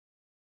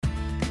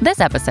This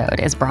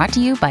episode is brought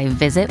to you by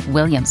Visit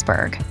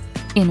Williamsburg.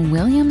 In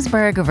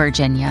Williamsburg,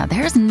 Virginia,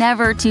 there's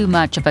never too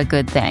much of a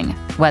good thing.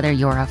 Whether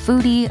you're a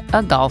foodie,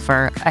 a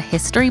golfer, a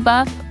history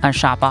buff, a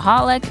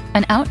shopaholic,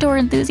 an outdoor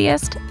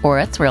enthusiast, or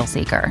a thrill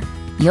seeker,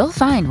 you'll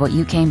find what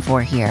you came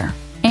for here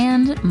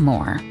and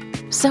more.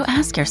 So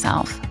ask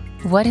yourself,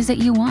 what is it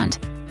you want?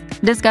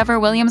 Discover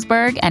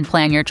Williamsburg and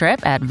plan your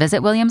trip at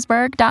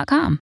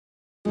visitwilliamsburg.com.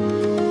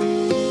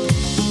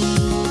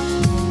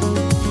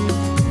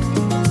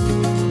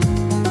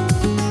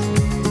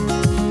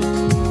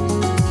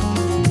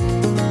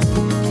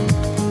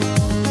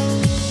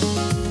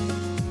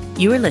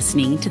 You are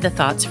listening to the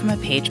Thoughts from a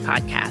Page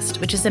podcast,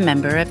 which is a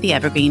member of the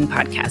Evergreen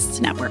Podcasts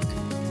Network.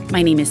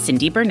 My name is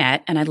Cindy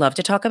Burnett, and I love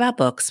to talk about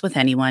books with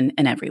anyone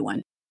and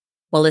everyone.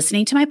 While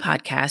listening to my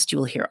podcast, you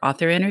will hear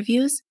author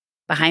interviews,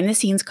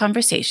 behind-the-scenes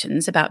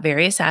conversations about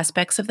various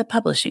aspects of the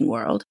publishing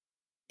world,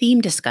 theme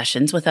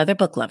discussions with other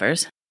book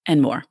lovers,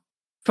 and more.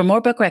 For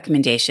more book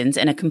recommendations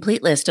and a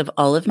complete list of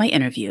all of my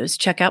interviews,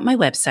 check out my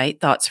website,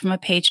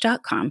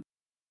 thoughtsfromapage.com,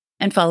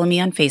 and follow me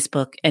on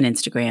Facebook and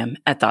Instagram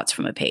at Thoughts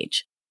From A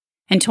Page.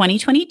 In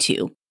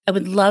 2022, I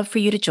would love for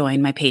you to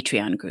join my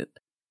Patreon group.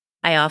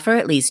 I offer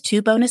at least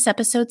 2 bonus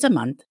episodes a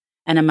month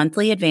and a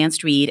monthly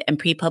advanced read and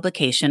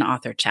pre-publication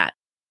author chat.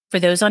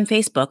 For those on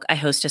Facebook, I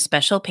host a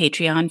special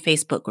Patreon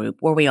Facebook group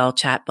where we all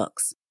chat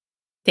books.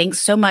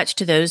 Thanks so much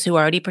to those who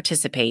already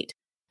participate,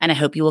 and I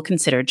hope you will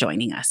consider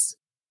joining us.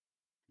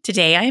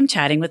 Today, I am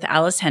chatting with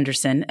Alice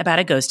Henderson about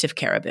A Ghost of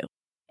Caribou.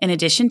 In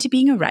addition to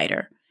being a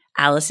writer,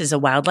 Alice is a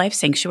wildlife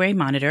sanctuary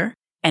monitor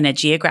and a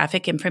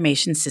geographic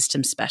information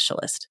systems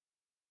specialist.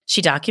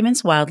 She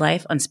documents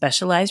wildlife on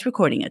specialized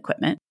recording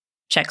equipment,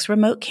 checks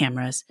remote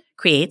cameras,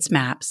 creates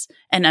maps,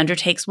 and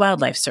undertakes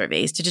wildlife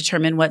surveys to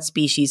determine what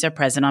species are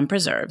present on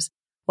preserves,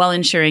 while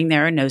ensuring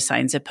there are no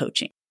signs of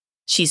poaching.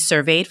 She's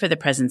surveyed for the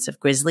presence of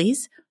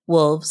grizzlies,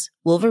 wolves,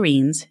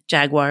 wolverines,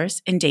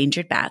 jaguars,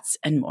 endangered bats,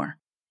 and more.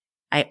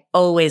 I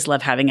always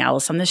love having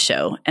Alice on the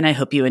show, and I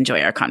hope you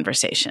enjoy our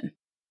conversation.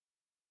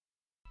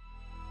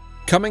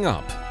 Coming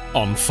up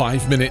on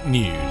 5 Minute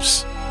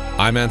News,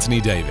 I'm Anthony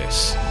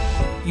Davis.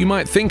 You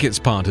might think it's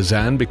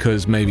partisan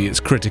because maybe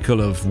it's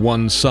critical of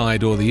one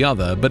side or the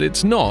other, but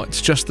it's not.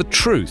 It's just the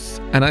truth.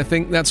 And I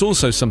think that's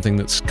also something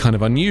that's kind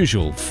of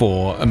unusual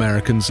for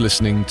Americans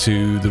listening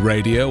to the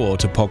radio or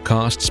to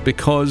podcasts,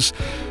 because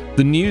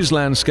the news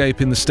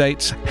landscape in the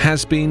States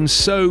has been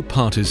so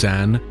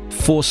partisan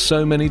for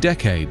so many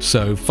decades.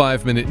 So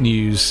 5 Minute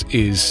News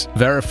is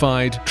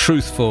verified,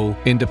 truthful,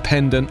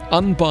 independent,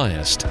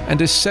 unbiased,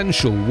 and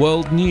essential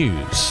world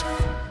news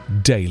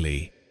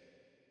daily.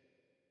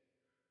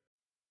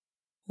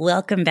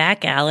 Welcome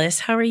back, Alice.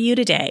 How are you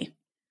today?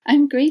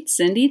 I'm great,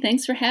 Cindy.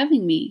 Thanks for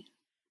having me.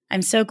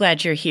 I'm so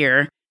glad you're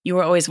here. You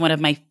were always one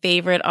of my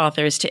favorite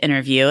authors to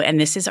interview,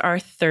 and this is our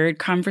 3rd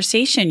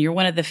conversation. You're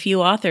one of the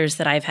few authors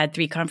that I've had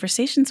 3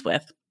 conversations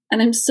with.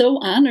 And I'm so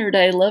honored.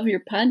 I love your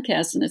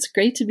podcast, and it's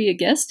great to be a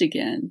guest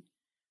again.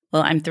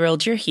 Well, I'm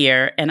thrilled you're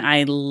here, and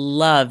I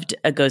loved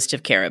A Ghost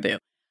of Caribou.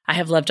 I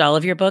have loved all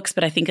of your books,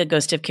 but I think A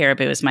Ghost of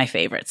Caribou is my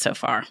favorite so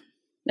far.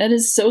 That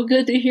is so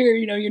good to hear.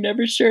 You're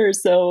never sure.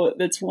 So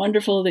it's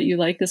wonderful that you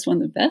like this one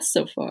the best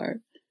so far.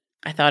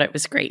 I thought it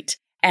was great.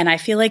 And I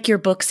feel like your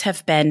books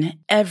have been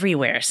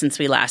everywhere since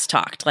we last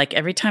talked. Like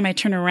every time I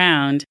turn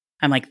around,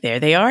 I'm like, there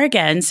they are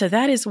again. So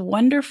that is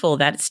wonderful.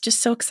 That's just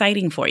so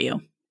exciting for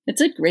you.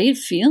 It's a great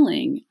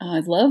feeling.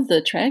 I love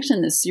the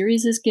traction this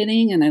series is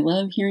getting, and I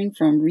love hearing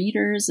from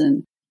readers,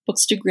 and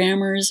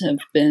Bookstagrammers have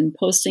been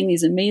posting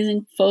these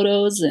amazing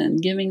photos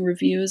and giving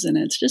reviews, and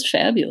it's just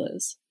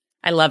fabulous.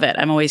 I love it.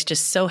 I'm always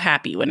just so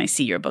happy when I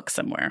see your book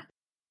somewhere.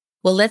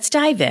 Well, let's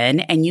dive in,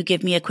 and you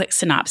give me a quick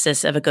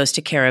synopsis of A Ghost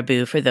of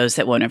Caribou for those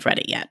that won't have read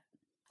it yet.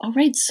 All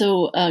right.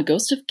 So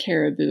Ghost of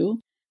Caribou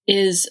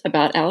is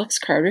about Alex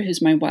Carter, who's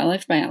my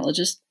wildlife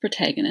biologist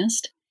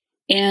protagonist.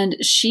 And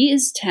she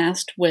is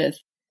tasked with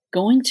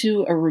going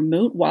to a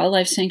remote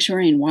wildlife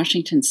sanctuary in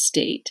Washington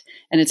State.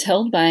 And it's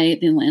held by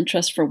the Land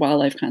Trust for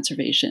Wildlife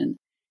Conservation.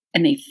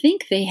 And they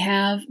think they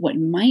have what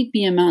might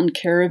be a mountain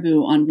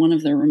caribou on one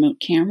of their remote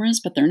cameras,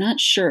 but they're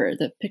not sure.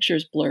 The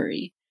picture's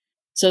blurry.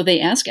 So they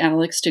ask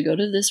Alex to go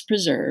to this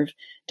preserve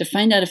to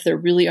find out if there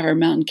really are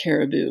mountain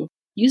caribou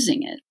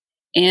using it.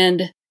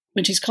 And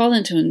when she's called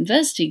in to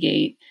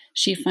investigate,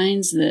 she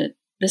finds that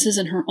this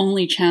isn't her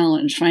only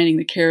challenge, finding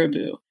the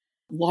caribou.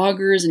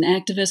 Loggers and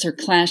activists are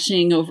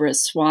clashing over a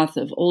swath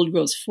of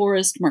old-growth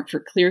forest marked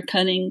for clear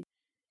cutting.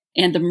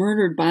 And the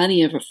murdered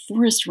body of a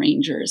forest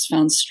ranger is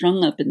found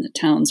strung up in the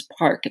town's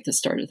park at the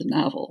start of the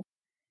novel.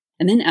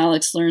 And then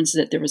Alex learns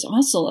that there was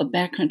also a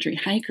backcountry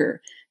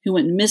hiker who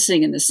went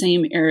missing in the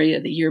same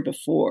area the year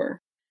before.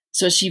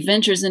 So as she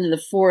ventures into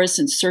the forest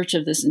in search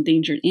of this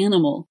endangered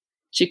animal,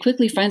 she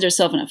quickly finds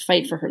herself in a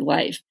fight for her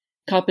life,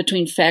 caught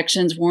between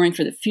factions warring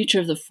for the future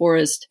of the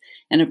forest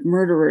and a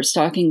murderer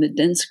stalking the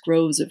dense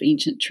groves of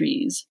ancient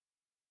trees.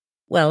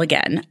 Well,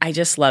 again, I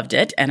just loved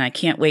it, and I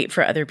can't wait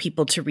for other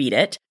people to read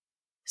it.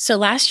 So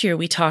last year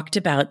we talked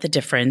about the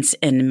difference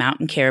in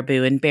mountain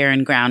caribou and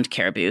barren ground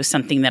caribou,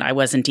 something that I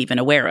wasn't even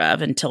aware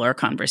of until our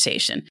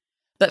conversation.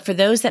 But for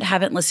those that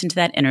haven't listened to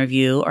that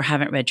interview or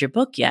haven't read your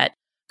book yet,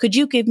 could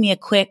you give me a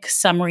quick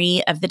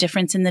summary of the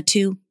difference in the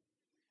two?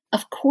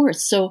 Of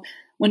course. So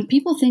when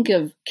people think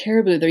of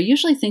caribou, they're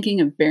usually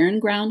thinking of barren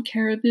ground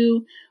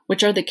caribou,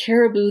 which are the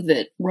caribou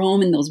that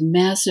roam in those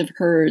massive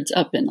herds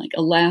up in like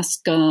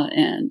Alaska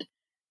and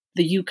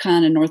the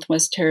Yukon and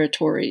Northwest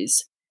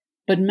Territories.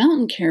 But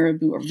mountain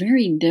caribou are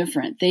very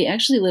different. They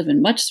actually live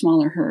in much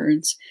smaller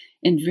herds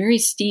in very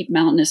steep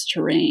mountainous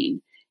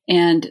terrain,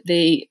 and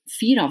they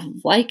feed off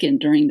of lichen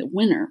during the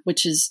winter,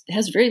 which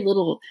has very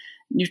little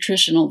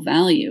nutritional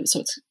value. So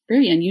it's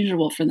very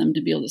unusual for them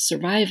to be able to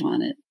survive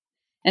on it.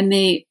 And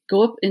they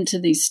go up into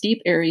these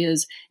steep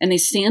areas and they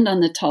stand on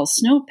the tall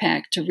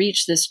snowpack to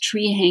reach this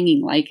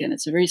tree-hanging lichen.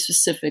 It's a very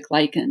specific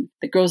lichen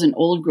that grows in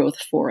old-growth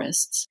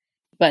forests.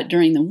 But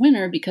during the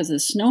winter, because the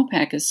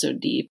snowpack is so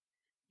deep,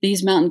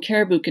 these mountain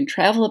caribou can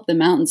travel up the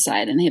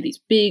mountainside, and they have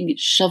these big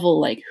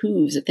shovel-like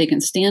hooves that they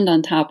can stand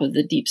on top of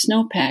the deep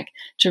snowpack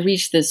to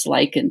reach this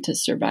lichen to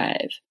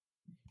survive.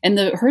 And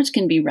the herds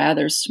can be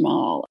rather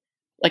small.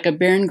 Like a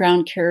barren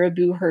ground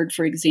caribou herd,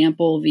 for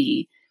example,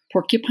 the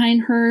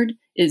porcupine herd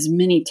is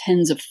many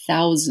tens of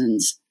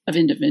thousands of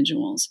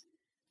individuals.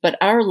 But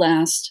our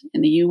last,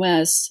 in the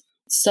U.S.,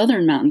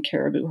 southern mountain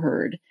caribou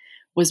herd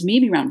was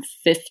maybe around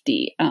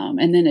 50,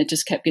 and then it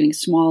just kept getting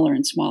smaller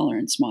and smaller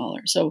and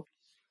smaller. So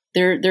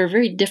they're a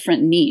very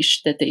different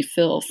niche that they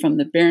fill from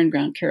the barren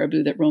ground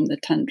caribou that roam the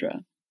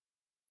tundra.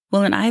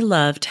 Well, and I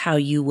loved how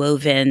you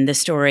wove in the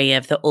story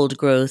of the old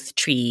growth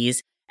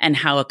trees and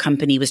how a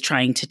company was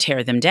trying to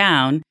tear them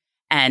down,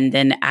 and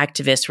then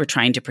activists were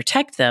trying to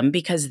protect them,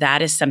 because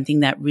that is something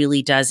that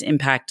really does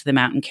impact the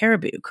mountain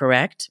caribou,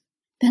 correct?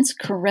 That's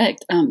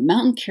correct.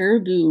 Mountain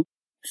caribou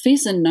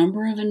face a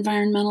number of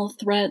environmental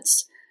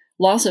threats.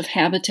 Loss of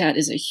habitat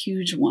is a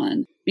huge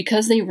one.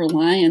 Because they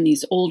rely on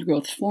these old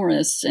growth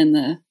forests and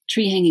the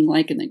tree-hanging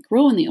lichen that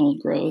grow in the old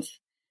growth,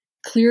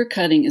 clear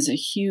cutting is a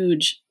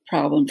huge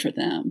problem for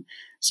them.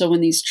 So when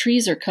these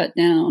trees are cut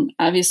down,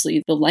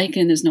 obviously the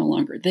lichen is no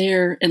longer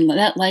there, and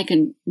that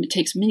lichen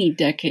takes many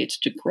decades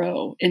to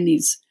grow in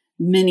these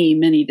many,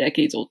 many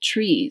decades old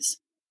trees.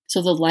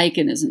 So the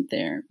lichen isn't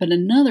there. But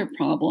another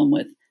problem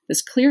with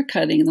this clear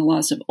cutting and the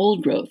loss of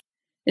old growth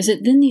is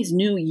that then these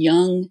new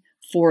young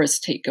forests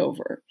take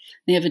over.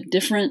 They have a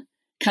different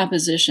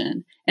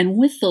composition. And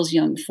with those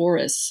young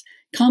forests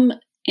come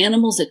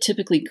animals that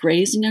typically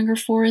graze in younger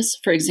forests.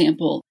 For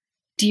example,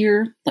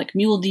 deer, like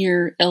mule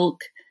deer,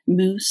 elk,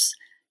 moose.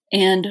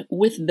 And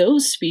with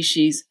those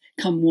species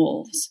come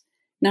wolves.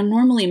 Now,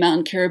 normally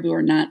mountain caribou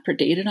are not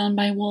predated on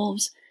by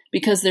wolves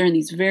because they're in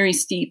these very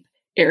steep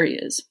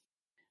areas.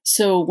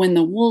 So when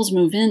the wolves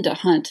move in to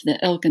hunt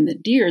the elk and the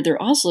deer,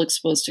 they're also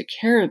exposed to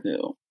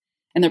caribou.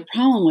 And the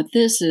problem with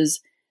this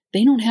is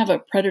they don't have a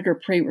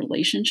predator-prey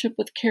relationship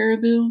with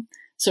caribou.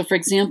 So, for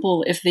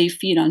example, if they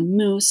feed on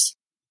moose,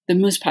 the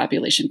moose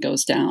population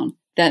goes down.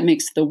 That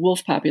makes the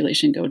wolf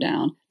population go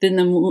down. Then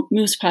the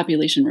moose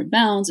population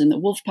rebounds and the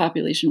wolf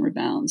population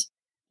rebounds.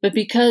 But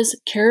because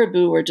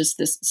caribou are just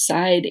this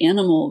side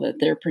animal that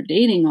they're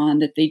predating on,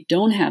 that they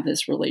don't have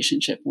this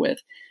relationship with,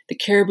 the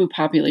caribou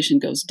population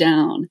goes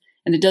down,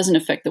 and it doesn't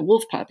affect the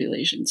wolf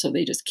population, so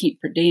they just keep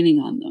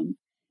predating on them.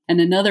 And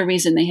another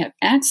reason they have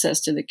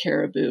access to the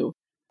caribou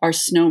are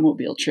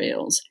snowmobile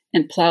trails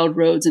and plowed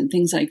roads and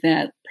things like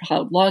that,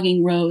 plowed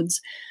logging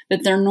roads,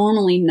 that they're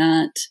normally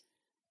not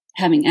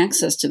having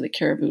access to the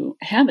caribou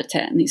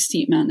habitat in these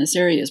steep mountainous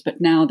areas,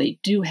 but now they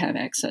do have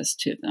access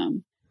to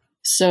them.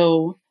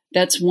 So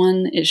that's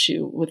one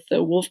issue with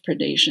the wolf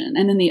predation.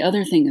 And then the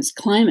other thing is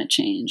climate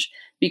change.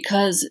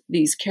 Because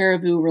these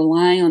caribou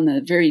rely on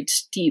the very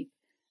steep,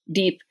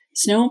 deep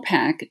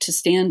snowpack to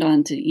stand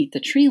on to eat the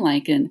tree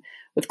lichen,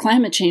 with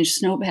climate change,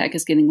 snowpack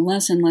is getting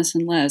less and less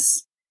and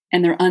less,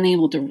 and they're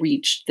unable to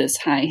reach this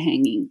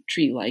high-hanging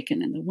tree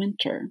lichen in the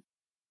winter.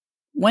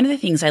 One of the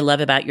things I love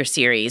about your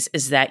series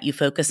is that you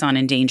focus on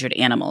endangered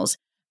animals,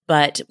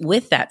 but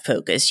with that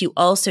focus, you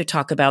also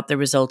talk about the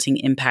resulting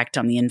impact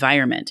on the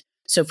environment.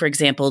 So, for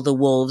example, the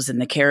wolves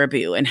and the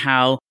caribou, and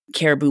how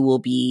caribou will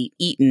be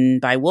eaten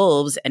by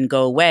wolves and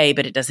go away,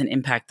 but it doesn't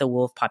impact the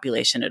wolf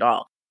population at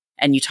all.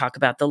 And you talk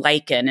about the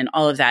lichen and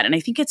all of that. And I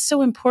think it's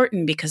so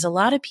important because a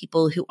lot of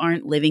people who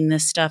aren't living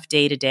this stuff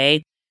day to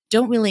day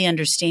don't really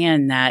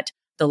understand that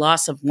the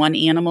loss of one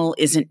animal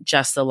isn't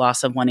just the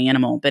loss of one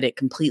animal, but it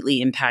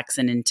completely impacts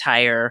an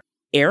entire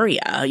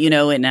area,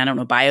 and I don't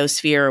know,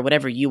 biosphere or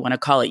whatever you want to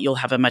call it. You'll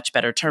have a much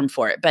better term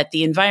for it. But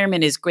the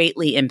environment is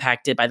greatly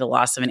impacted by the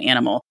loss of an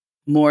animal,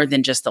 more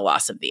than just the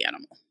loss of the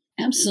animal.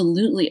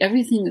 Absolutely.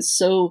 Everything is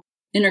so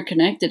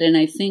interconnected. And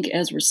I think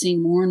as we're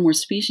seeing more and more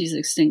species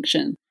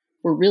extinction,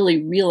 we're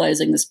really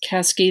realizing this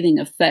cascading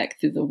effect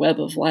through the web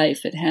of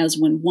life it has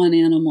when one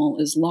animal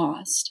is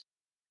lost.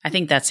 I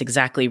think that's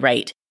exactly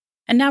right.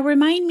 And now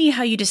remind me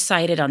how you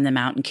decided on the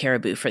mountain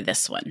caribou for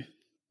this one.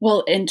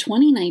 Well, in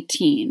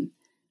 2019,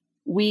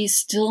 we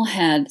still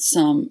had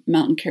some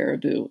mountain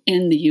caribou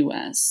in the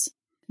U.S.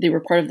 They were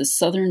part of the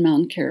Southern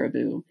Mountain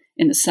Caribou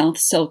in the South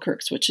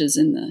Selkirks, which is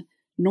in the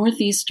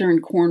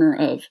northeastern corner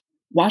of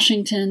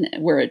Washington,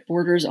 where it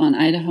borders on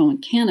Idaho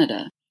and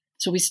Canada.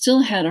 So we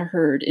still had a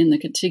herd in the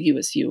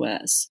contiguous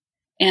U.S.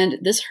 And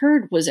this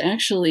herd was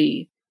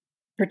actually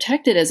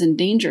protected as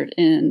endangered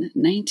in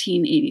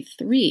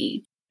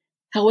 1983.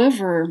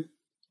 However,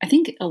 I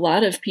think a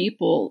lot of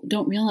people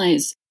don't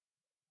realize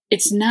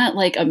it's not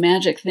like a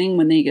magic thing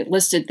when they get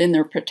listed, then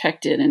they're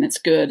protected and it's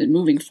good and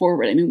moving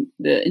forward. I mean,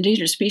 the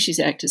Endangered Species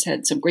Act has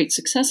had some great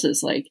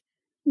successes, like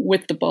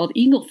with the bald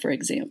eagle, for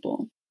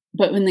example.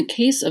 But in the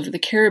case of the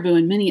caribou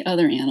and many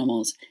other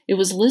animals, it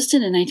was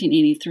listed in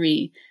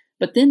 1983,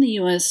 but then the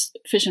U.S.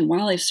 Fish and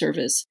Wildlife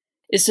Service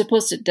is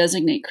supposed to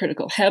designate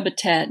critical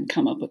habitat and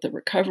come up with a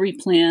recovery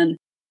plan.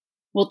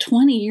 Well,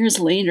 20 years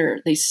later,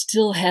 they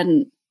still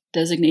hadn't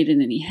designated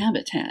any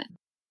habitat.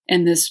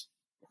 And this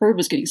herd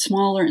was getting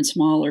smaller and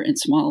smaller and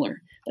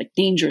smaller, like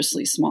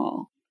dangerously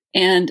small.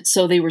 And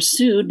so they were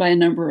sued by a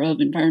number of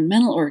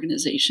environmental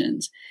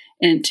organizations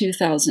in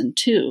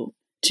 2002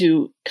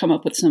 to come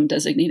up with some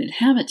designated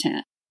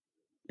habitat.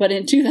 But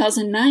in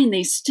 2009,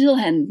 they still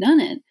hadn't done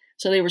it.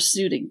 So they were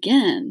sued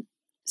again.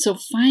 So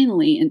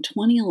finally, in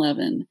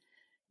 2011,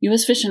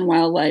 U.S. Fish and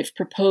Wildlife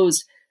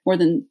proposed more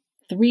than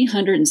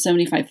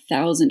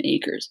 375,000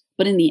 acres.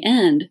 But in the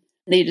end,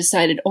 they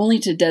decided only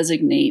to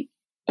designate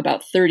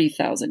about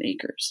 30,000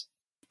 acres.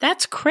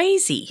 That's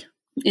crazy.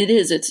 It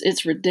is.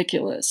 It's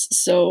ridiculous.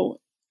 So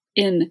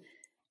in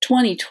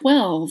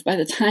 2012, by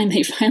the time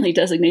they finally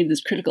designated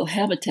this critical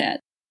habitat,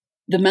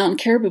 the mountain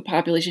caribou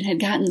population had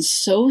gotten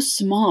so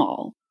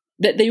small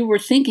that they were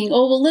thinking,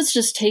 oh, well, let's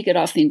just take it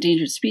off the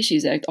Endangered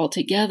Species Act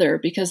altogether,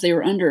 because they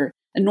were under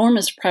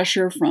enormous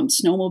pressure from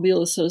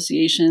snowmobile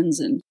associations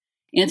and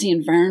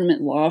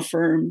anti-environment law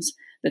firms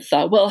that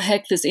thought, well,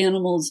 heck, this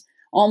animal's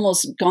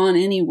almost gone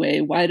anyway.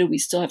 Why do we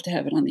still have to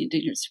have it on the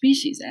Endangered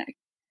Species Act?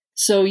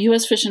 So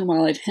U.S. Fish and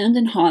Wildlife hemmed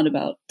and hawed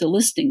about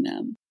delisting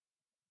them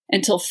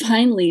until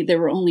finally there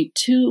were only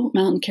 2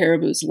 mountain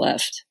caribous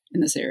left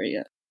in this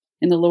area,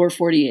 in the lower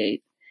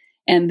 48.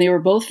 And they were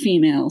both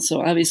female,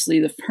 so obviously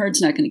the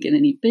herd's not going to get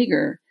any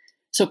bigger.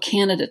 So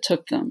Canada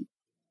took them.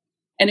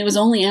 And it was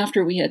only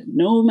after we had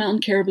no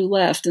mountain caribou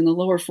left in the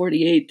lower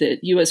 48 that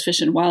U.S. Fish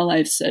and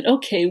Wildlife said,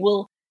 okay,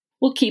 we'll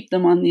keep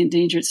them on the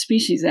Endangered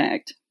Species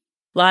Act.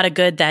 A lot of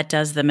good that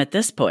does them at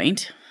this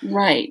point.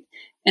 Right.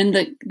 And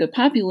the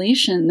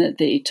population that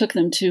they took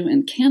them to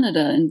in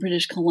Canada and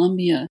British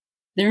Columbia,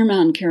 their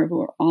mountain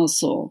caribou are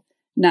also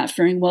not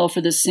faring well for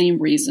the same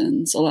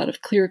reasons, a lot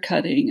of clear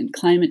cutting and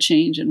climate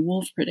change and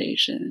wolf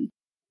predation.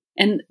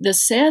 And the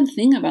sad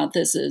thing about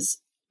this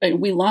is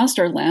we lost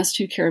our last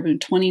 2 caribou in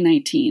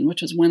 2019,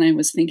 which was when I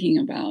was thinking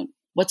about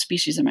what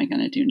species am I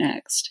going to do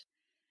next.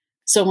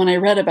 So when I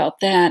read about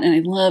that, and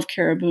I love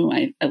caribou,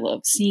 I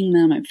love seeing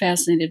them, I'm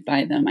fascinated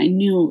by them, I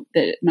knew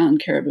that mountain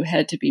caribou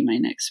had to be my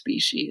next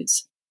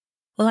species.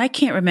 Well, I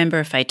can't remember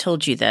if I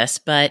told you this,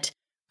 but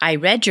I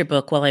read your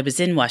book while I was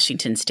in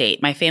Washington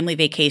State. My family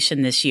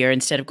vacation this year,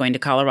 instead of going to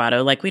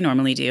Colorado like we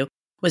normally do,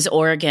 was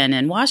Oregon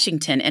and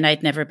Washington, and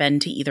I'd never been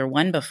to either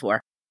one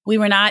before. We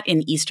were not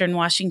in eastern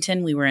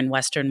Washington. We were in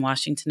western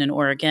Washington and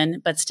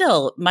Oregon, but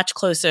still much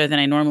closer than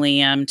I normally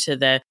am to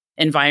the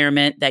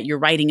environment that you're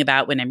writing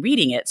about when I'm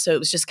reading it. So it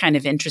was just kind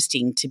of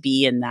interesting to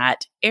be in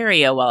that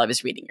area while I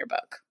was reading your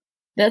book.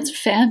 That's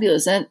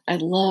fabulous. I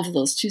love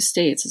those 2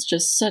 states. It's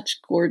just such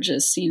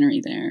gorgeous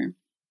scenery there.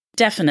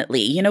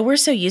 Definitely. You know, we're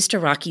so used to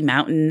Rocky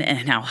Mountain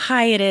and how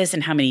high it is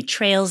and how many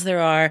trails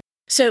there are.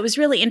 So it was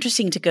really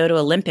interesting to go to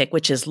Olympic,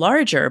 which is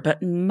larger,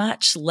 but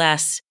much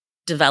less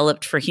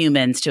developed for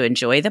humans to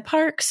enjoy the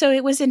park. So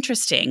it was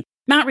interesting.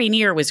 Mount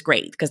Rainier was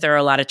great because there are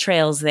a lot of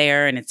trails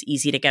there and it's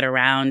easy to get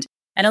around.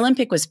 And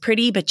Olympic was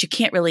pretty, but you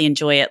can't really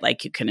enjoy it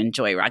like you can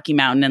enjoy Rocky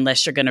Mountain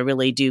unless you're going to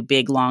really do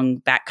big, long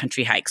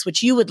backcountry hikes,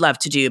 which you would love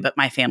to do, but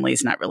my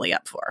family's not really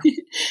up for.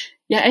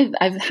 Yeah,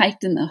 I've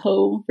hiked in the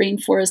Hoh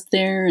rainforest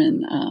there,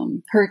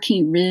 and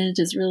Hurricane Ridge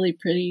is really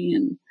pretty.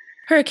 And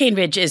Hurricane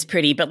Ridge is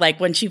pretty, but like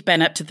once you've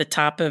been up to the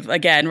top of,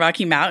 again,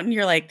 Rocky Mountain,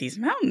 you're like, these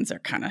mountains are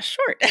kind of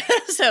short.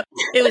 So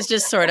it was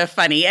just sort of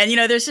funny. And, you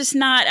know, there's just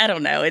not, I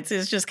don't know, it's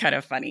just kind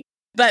of funny.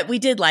 But we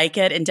did like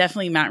it, and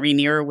definitely Mount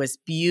Rainier was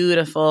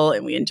beautiful,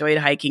 and we enjoyed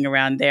hiking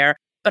around there.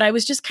 But I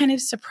was just kind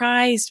of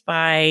surprised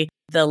by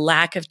the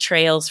lack of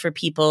trails for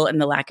people and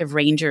the lack of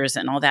rangers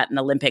and all that in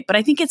Olympic. But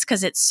I think it's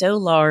because it's so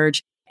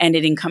large and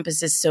it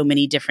encompasses so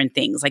many different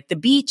things. Like the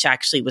beach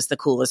actually was the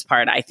coolest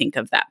part, I think,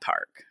 of that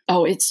park.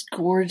 Oh, it's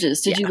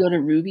gorgeous. Did you go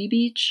to Ruby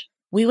Beach?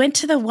 We went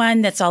to the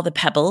one that's all the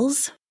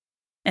pebbles,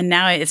 and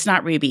now it's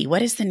not Ruby.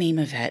 What is the name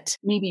of it?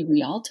 Maybe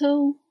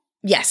Rialto?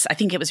 Yes, I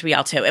think it was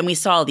Rialto. And we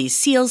saw all these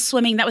seals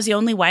swimming. That was the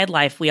only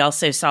wildlife we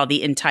also saw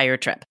the entire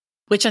trip,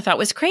 which I thought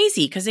was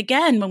crazy. Because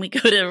again, when we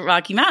go to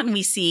Rocky Mountain,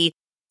 we see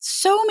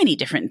so many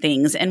different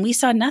things, and we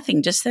saw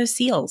nothing, just those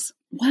seals.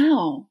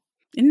 Wow.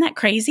 Isn't that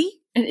crazy?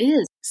 It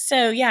is.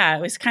 So yeah,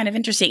 it was kind of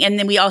interesting. And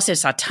then we also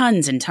saw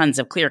tons and tons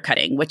of clear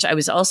cutting, which I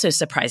was also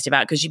surprised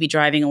about because you'd be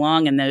driving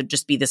along and there'd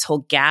just be this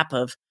whole gap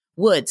of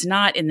woods,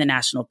 not in the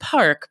national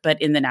park,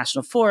 but in the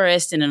national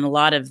forest and in a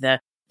lot of the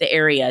the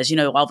areas,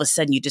 all of a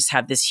sudden you just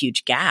have this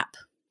huge gap.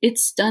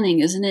 It's stunning,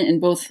 isn't it? In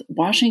both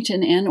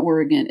Washington and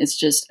Oregon,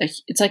 it's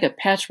like a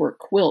patchwork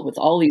quilt with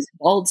all these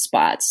bald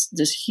spots,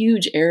 just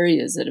huge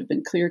areas that have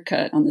been clear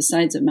cut on the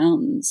sides of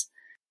mountains.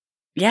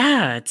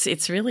 Yeah,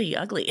 it's really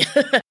ugly.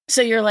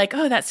 So you're like,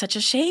 oh, that's such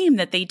a shame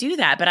that they do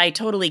that. But I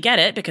totally get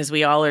it because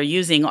we all are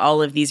using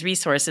all of these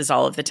resources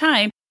all of the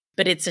time.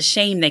 But it's a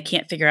shame they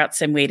can't figure out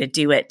some way to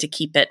do it to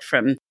keep it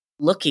from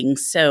looking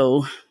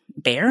so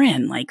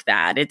barren like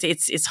that.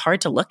 It's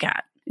hard to look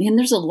at. And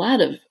there's a lot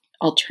of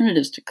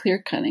alternatives to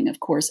clear cutting,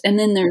 of course. And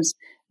then there's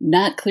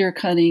not clear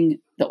cutting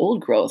the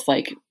old growth.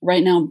 Like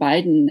right now,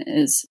 Biden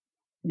has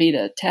made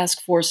a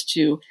task force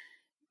to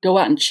go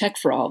out and check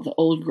for all of the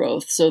old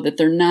growth so that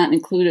they're not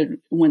included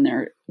when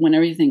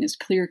everything is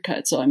clear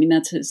cut. So, I mean,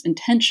 that's his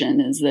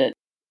intention, is that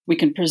we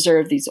can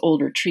preserve these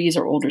older trees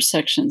or older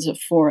sections of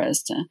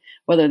forest.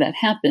 Whether that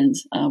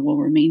happens will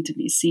remain to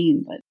be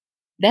seen. But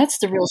that's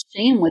the real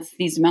shame with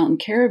these mountain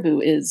caribou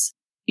is,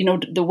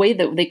 the way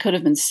that they could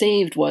have been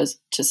saved was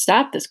to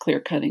stop this clear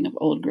cutting of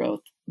old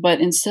growth.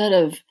 But instead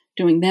of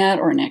doing that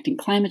or enacting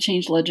climate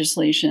change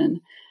legislation,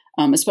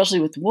 especially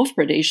with wolf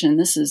predation,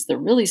 this is the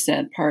really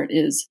sad part,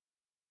 is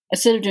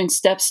instead of doing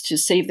steps to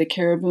save the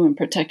caribou and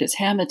protect its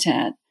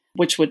habitat,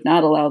 which would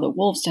not allow the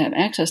wolves to have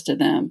access to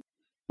them,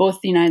 both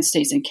the United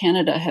States and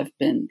Canada have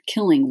been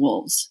killing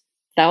wolves,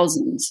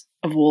 thousands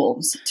of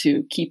wolves,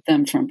 to keep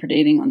them from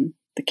predating on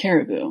the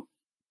caribou.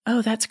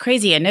 Oh, that's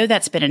crazy. I know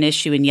that's been an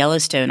issue in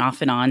Yellowstone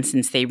off and on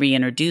since they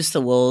reintroduced the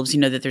wolves.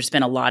 That there's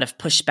been a lot of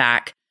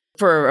pushback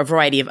for a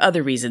variety of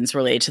other reasons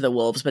related to the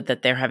wolves, but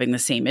that they're having the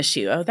same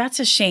issue. Oh,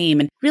 that's a shame.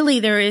 And really,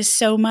 there is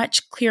so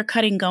much clear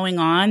cutting going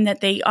on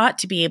that they ought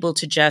to be able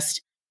to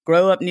just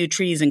grow up new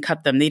trees and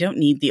cut them. They don't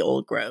need the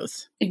old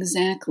growth.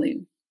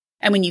 Exactly.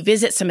 And when you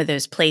visit some of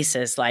those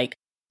places like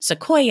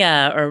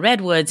Sequoia or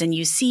redwoods and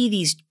you see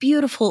these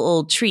beautiful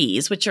old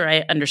trees, which are,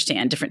 I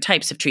understand, different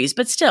types of trees,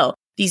 but still,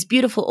 these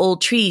beautiful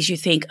old trees, you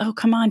think, oh,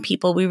 come on,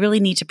 people, we really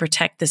need to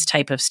protect this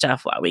type of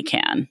stuff while we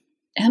can.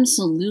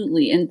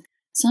 Absolutely. And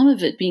some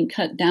of it being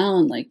cut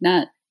down,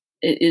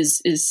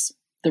 is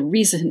the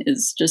reason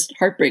is just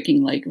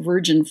heartbreaking, like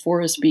virgin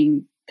forest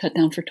being cut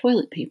down for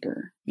toilet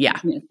paper. Yeah.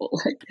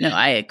 No,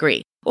 I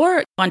agree.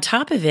 Or on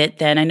top of it,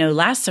 then I know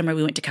last summer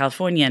we went to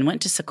California and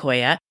went to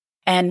Sequoia,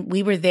 and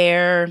we were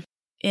there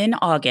in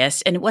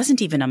August, and it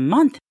wasn't even a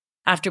month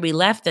after we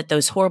left that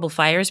those horrible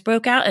fires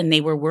broke out, and they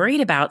were worried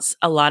about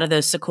a lot of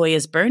those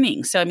sequoias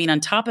burning. So, I mean,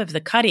 on top of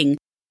the cutting,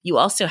 you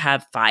also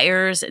have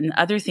fires and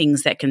other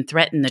things that can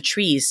threaten the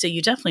trees. So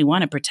you definitely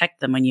want to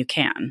protect them when you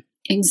can.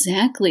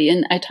 Exactly.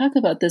 And I talk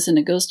about this in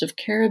A Ghost of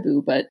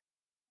Caribou, but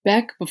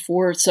back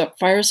before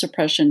fire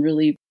suppression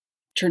really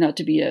turned out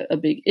to be a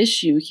big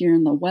issue here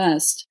in the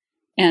West,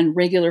 and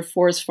regular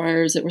forest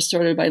fires that were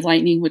started by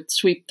lightning would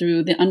sweep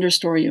through the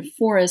understory of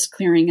forests,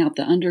 clearing out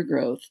the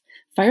undergrowth.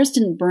 Fires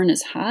didn't burn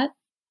as hot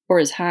or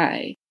as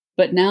high,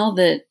 but now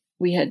that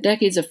we had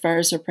decades of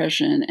fire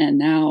suppression and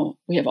now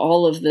we have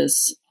all of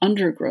this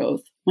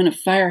undergrowth, when a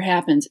fire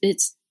happens,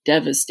 it's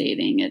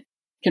devastating. It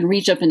can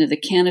reach up into the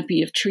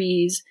canopy of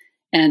trees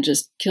and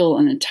just kill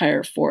an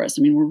entire forest.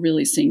 I mean, we're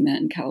really seeing that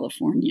in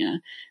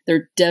California.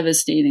 They're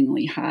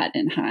devastatingly hot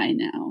and high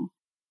now.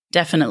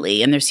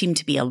 Definitely, and there seem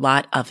to be a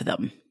lot of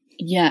them.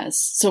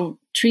 Yes. So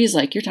trees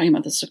like you're talking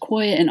about, the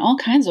sequoia and all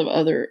kinds of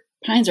other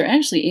pines are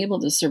actually able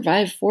to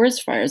survive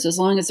forest fires as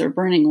long as they're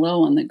burning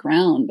low on the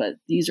ground. But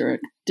these are a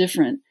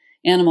different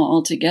animal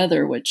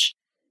altogether, which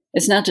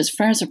it's not just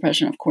fire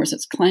suppression, of course,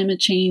 it's climate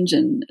change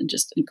and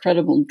just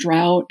incredible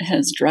drought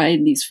has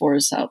dried these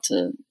forests out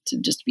to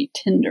just be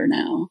tinder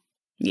now.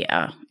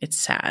 Yeah, it's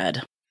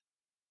sad.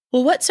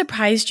 Well, what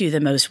surprised you the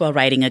most while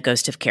writing A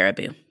Ghost of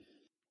Caribou?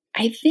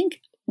 I think,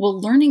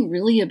 learning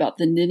really about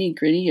the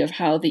nitty-gritty of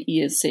how the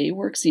ESA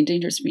works, the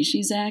Endangered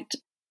Species Act.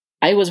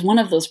 I was one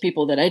of those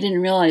people that I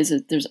didn't realize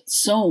that there's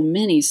so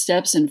many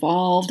steps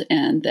involved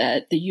and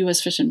that the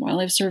U.S. Fish and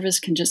Wildlife Service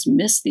can just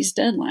miss these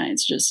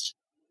deadlines,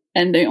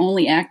 and they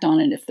only act on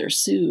it if they're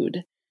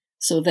sued.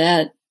 So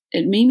that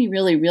it made me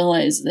really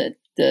realize that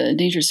the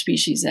Endangered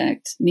Species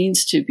Act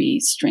needs to be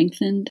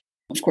strengthened.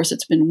 Of course,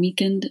 it's been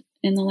weakened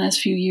in the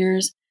last few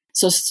years.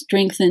 So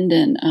strengthened,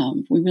 and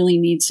we really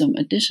need some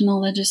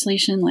additional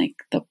legislation like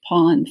the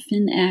Paw and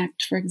Fin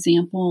Act, for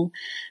example,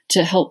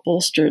 to help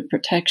bolster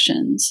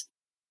protections.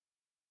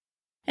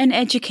 And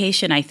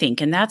education, I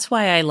think. And that's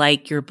why I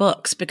like your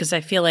books, because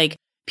I feel like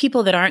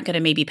people that aren't going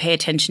to maybe pay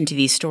attention to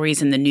these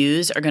stories in the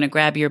news are going to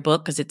grab your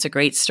book because it's a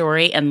great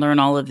story and learn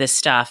all of this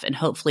stuff, and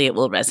hopefully it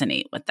will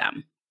resonate with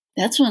them.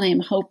 That's what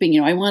I'm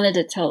hoping. I wanted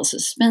to tell a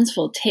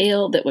suspenseful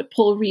tale that would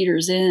pull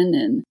readers in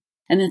and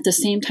at the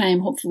same time,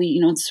 hopefully,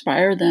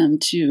 inspire them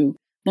to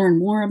learn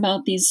more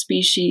about these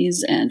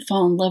species and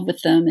fall in love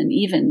with them and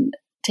even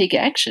take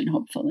action,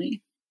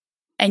 hopefully.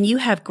 And you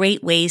have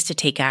great ways to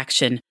take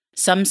action,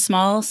 some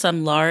small,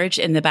 some large,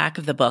 in the back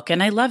of the book.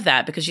 And I love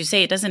that because you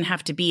say it doesn't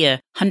have to be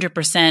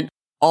 100%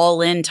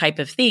 all-in type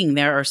of thing.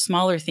 There are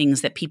smaller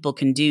things that people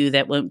can do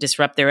that won't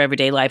disrupt their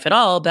everyday life at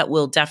all, but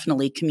will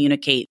definitely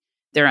communicate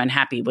they're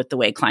unhappy with the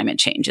way climate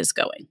change is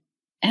going.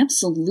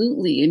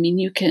 Absolutely. I mean,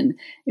 you can,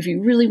 if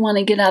you really want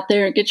to get out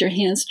there and get your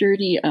hands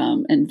dirty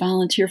and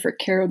volunteer for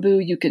caribou,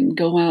 you can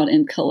go out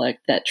and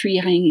collect that tree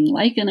hanging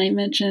lichen I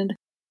mentioned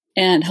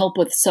and help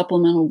with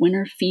supplemental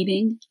winter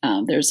feeding.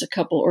 There's a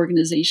couple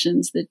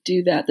organizations that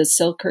do that, the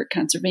Selkirk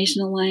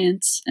Conservation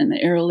Alliance and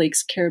the Arrow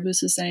Lakes Caribou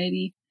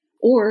Society,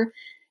 or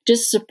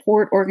just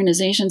support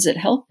organizations that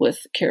help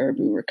with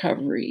caribou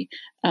recovery,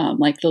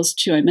 like those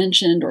two I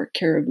mentioned, or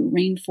Caribou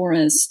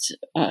Rainforest,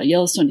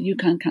 Yellowstone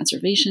Yukon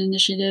Conservation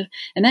Initiative,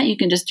 and that you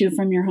can just do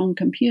from your home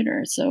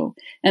computer. So,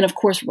 and of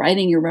course,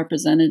 writing your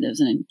representatives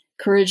and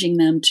encouraging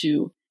them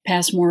to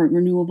pass more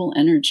renewable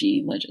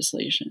energy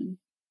legislation.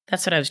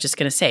 That's what I was just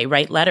going to say.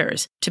 Write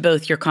letters to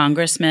both your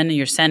congressmen and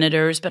your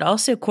senators, but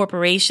also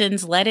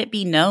corporations. Let it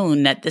be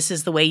known that this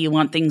is the way you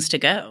want things to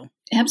go.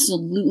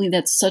 Absolutely.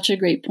 That's such a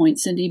great point,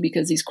 Cindy,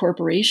 because these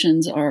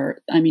corporations are,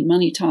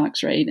 money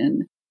talks, right?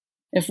 And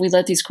if we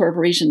let these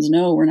corporations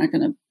know we're not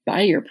going to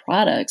buy your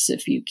products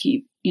if you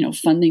keep,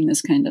 funding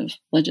this kind of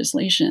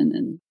legislation,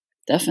 and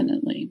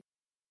definitely.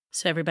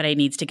 So everybody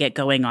needs to get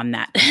going on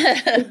that.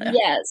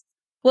 Yes.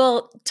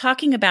 Well,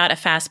 talking about a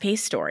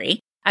fast-paced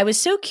story, I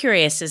was so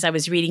curious as I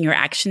was reading your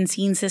action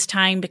scenes this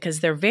time because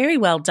they're very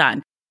well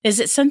done. Is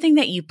it something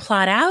that you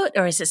plot out,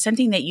 or is it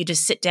something that you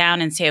just sit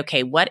down and say,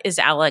 okay, what is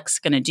Alex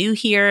going to do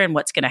here and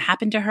what's going to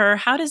happen to her?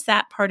 How does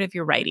that part of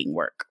your writing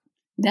work?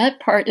 That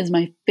part is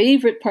my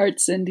favorite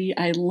part, Cindy.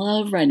 I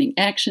love writing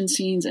action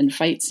scenes and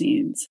fight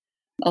scenes.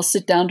 I'll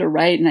sit down to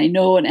write and I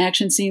know an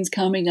action scene's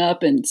coming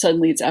up and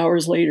suddenly it's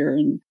hours later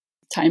and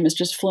time has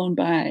just flown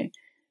by.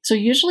 So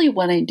usually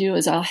what I do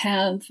is I'll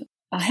have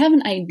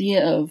an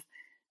idea of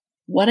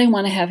what I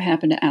want to have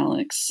happen to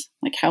Alex,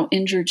 like how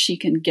injured she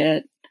can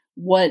get,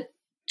 what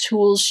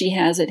tools she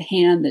has at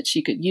hand that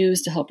she could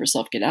use to help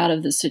herself get out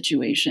of this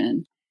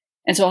situation.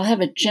 And so I'll have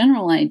a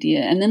general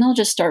idea, and then I'll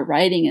just start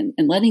writing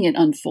and letting it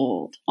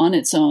unfold on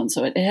its own.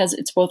 So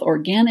it's both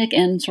organic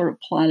and sort of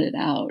plotted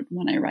out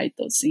when I write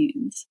those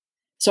scenes.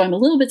 So I'm a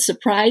little bit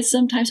surprised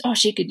sometimes,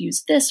 she could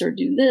use this or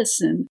do this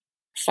and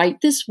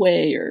fight this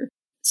way.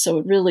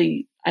 So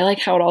I like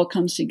how it all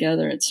comes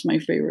together. It's my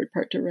favorite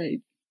part to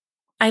write.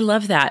 I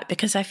love that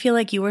because I feel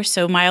like you are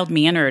so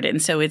mild-mannered.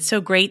 And so it's so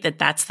great that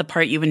that's the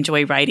part you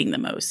enjoy writing the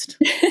most.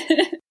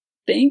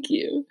 Thank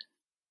you.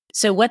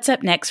 So what's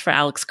up next for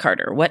Alex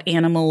Carter? What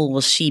animal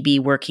will she be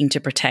working to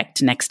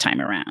protect next time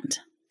around?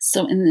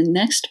 So in the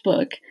next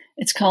book,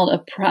 it's called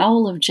A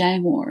Prowl of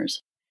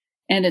Jaguars.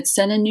 And it's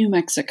set in New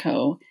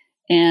Mexico.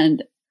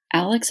 And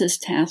Alex is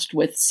tasked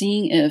with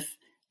seeing if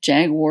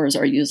jaguars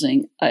are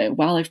using a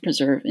wildlife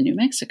preserve in New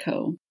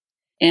Mexico.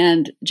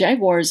 And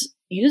jaguars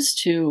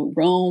used to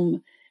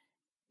roam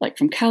like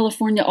from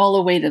California all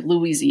the way to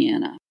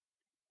Louisiana.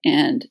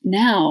 And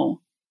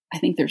now I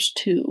think there's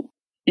 2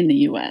 in the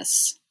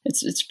U.S.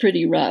 It's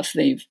pretty rough.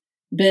 They've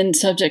been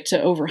subject to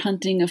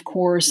overhunting, of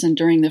course, and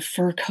during the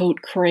fur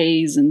coat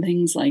craze and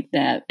things like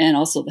that, and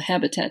also the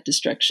habitat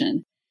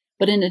destruction.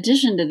 But in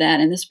addition to that,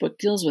 and this book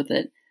deals with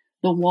it,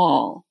 the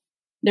wall.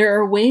 There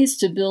are ways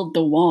to build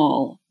the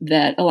wall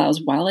that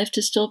allows wildlife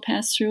to still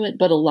pass through it,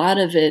 but a lot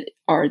of it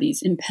are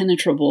these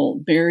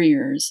impenetrable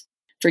barriers.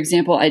 For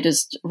example, I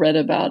just read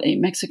about a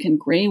Mexican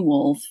gray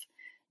wolf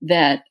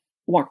that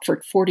walked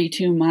for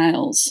 42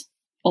 miles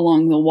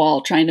along the wall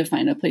trying to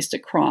find a place to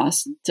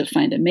cross to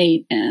find a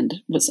mate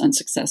and was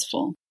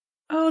unsuccessful.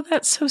 Oh,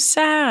 that's so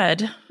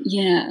sad.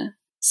 Yeah.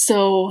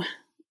 So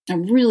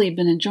I've really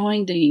been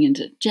enjoying digging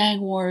into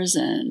jaguars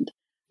and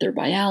their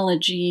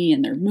biology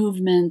and their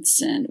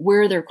movements and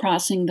where they're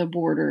crossing the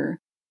border.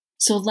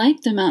 So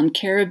like the mountain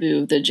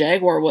caribou, the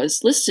jaguar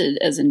was listed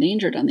as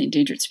endangered on the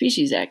Endangered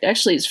Species Act,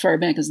 actually as far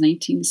back as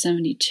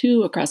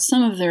 1972 across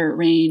some of their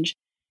range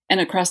and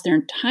across their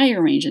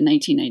entire range in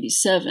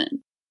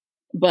 1997.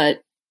 But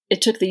it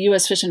took the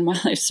U.S. Fish and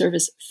Wildlife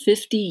Service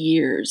 50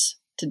 years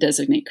to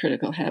designate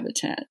critical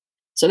habitat.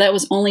 So that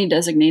was only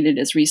designated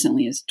as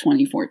recently as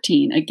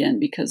 2014, again,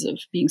 because of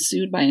being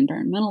sued by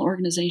environmental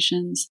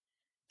organizations.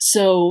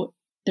 So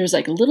there's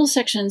like little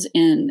sections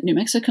in New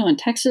Mexico and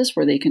Texas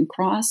where they can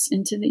cross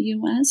into the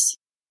U.S.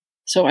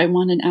 So I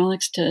wanted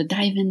Alex to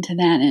dive into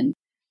that and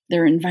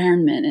their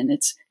environment. And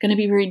it's going to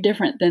be very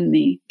different than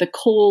the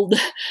cold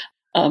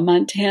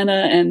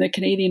Montana and the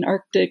Canadian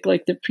Arctic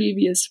like the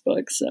previous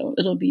book. So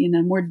it'll be in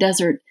a more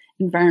desert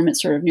environment,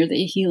 sort of near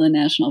the Gila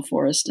National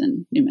Forest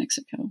in New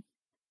Mexico.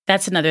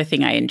 That's another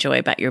thing I enjoy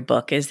about your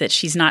book is that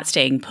she's not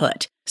staying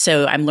put.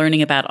 So I'm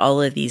learning about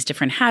all of these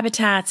different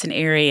habitats and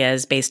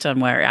areas based on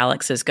where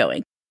Alex is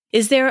going.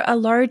 Is there a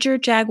larger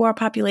jaguar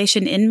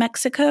population in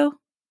Mexico?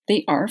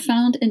 They are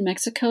found in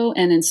Mexico,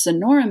 and in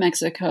Sonora,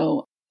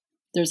 Mexico,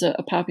 there's a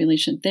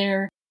population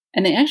there.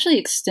 And they actually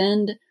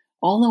extend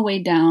all the way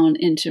down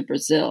into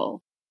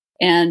Brazil.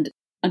 And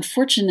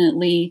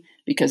unfortunately,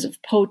 because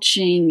of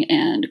poaching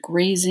and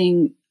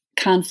grazing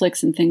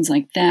conflicts and things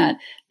like that,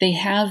 they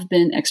have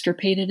been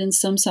extirpated in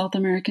some South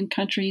American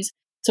countries.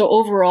 So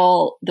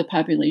overall, the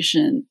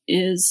population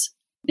is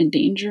in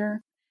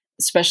danger,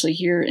 especially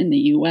here in the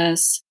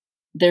U.S.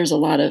 There's a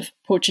lot of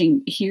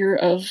poaching here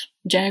of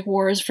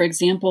jaguars. For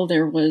example,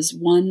 there was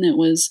one that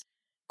was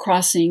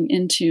crossing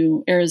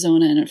into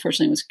Arizona and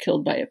unfortunately was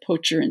killed by a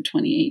poacher in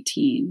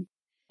 2018.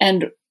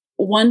 And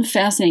one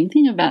fascinating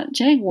thing about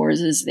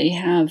jaguars is they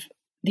have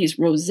these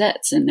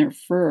rosettes in their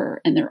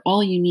fur, and they're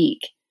all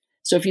unique.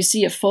 So if you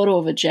see a photo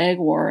of a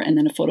jaguar and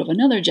then a photo of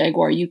another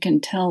jaguar, you can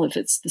tell if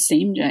it's the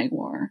same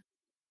jaguar.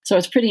 So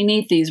it's pretty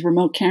neat. These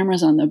remote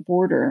cameras on the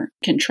border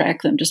can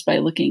track them just by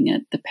looking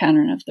at the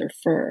pattern of their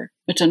fur,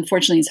 which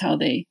unfortunately is how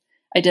they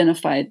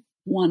identified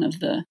one of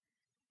the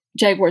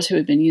jaguars who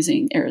had been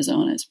using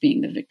Arizona as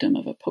being the victim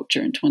of a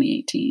poacher in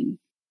 2018.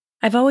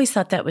 I've always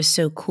thought that was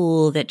so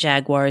cool that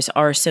jaguars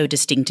are so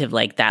distinctive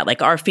like that,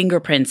 like our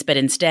fingerprints, but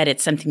instead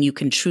it's something you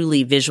can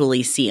truly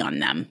visually see on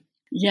them.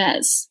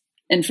 Yes,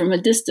 and from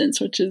a distance,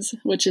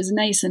 which is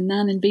nice and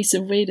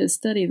non-invasive way to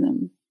study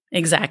them.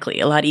 Exactly,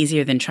 a lot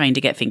easier than trying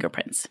to get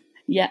fingerprints.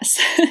 Yes.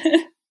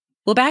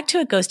 Well, back to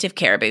A Ghost of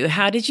Caribou.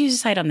 How did you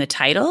decide on the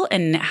title,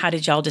 and how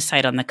did y'all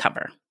decide on the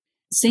cover?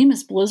 Same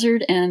as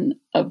Blizzard and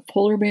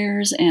Polar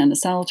Bears and The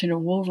Solitude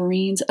of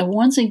Wolverines.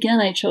 Once again,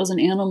 I chose an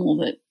animal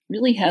that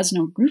really has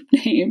no group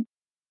name.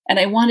 And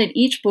I wanted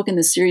each book in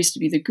the series to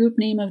be the group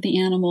name of the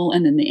animal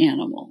and then the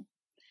animal.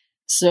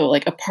 So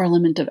like A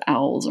Parliament of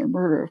Owls or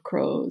Murder of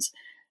Crows.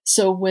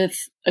 So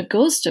with A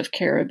Ghost of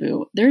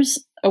Caribou,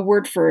 there's a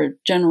word for a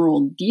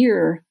general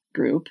deer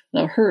group,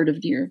 the herd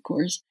of deer, of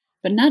course,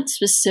 but not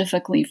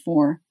specifically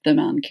for the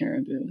mountain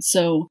caribou.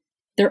 So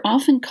they're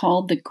often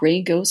called the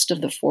gray ghost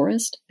of the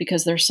forest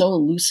because they're so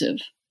elusive.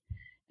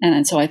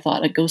 And so I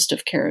thought A Ghost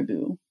of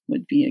Caribou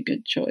would be a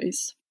good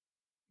choice.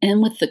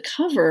 And with the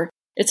cover,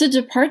 it's a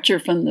departure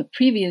from the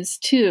previous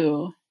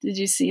two. Did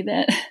you see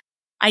that?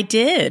 I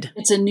did.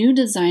 It's a new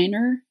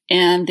designer,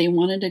 and they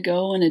wanted to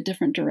go in a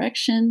different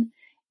direction.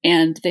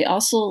 And they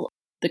also,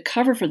 the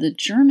cover for the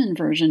German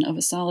version of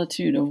A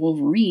Solitude of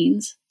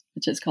Wolverines,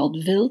 which is called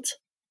Wild,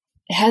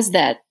 has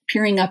that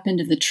peering up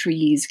into the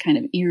trees kind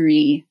of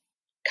eerie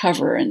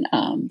cover. And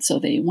so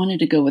they wanted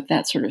to go with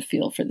that sort of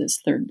feel for this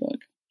third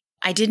book.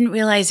 I didn't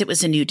realize it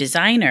was a new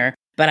designer,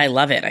 but I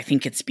love it. I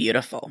think it's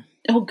beautiful.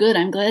 Oh, good.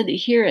 I'm glad to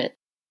hear it.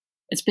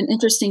 It's been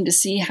interesting to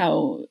see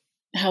how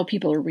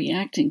people are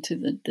reacting to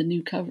the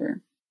new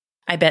cover.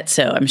 I bet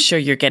so. I'm sure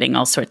you're getting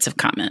all sorts of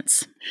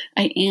comments.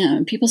 I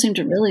am. People seem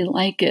to really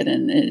like it,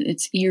 and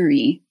it's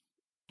eerie.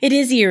 It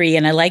is eerie,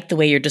 and I like the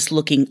way you're just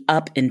looking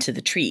up into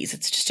the trees.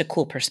 It's just a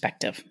cool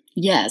perspective.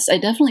 Yes, I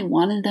definitely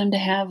wanted them to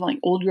have like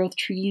old growth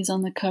trees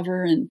on the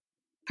cover, and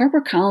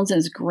HarperCollins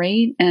is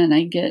great, and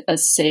I get a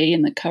say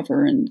in the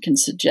cover and can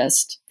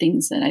suggest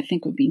things that I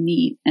think would be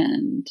neat,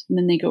 and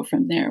then they go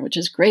from there, which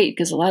is great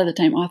because a lot of the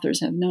time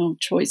authors have no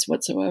choice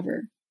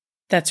whatsoever.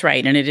 That's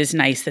right, and it is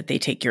nice that they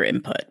take your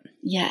input.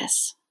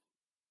 Yes.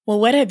 Well,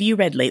 what have you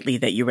read lately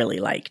that you really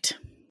liked?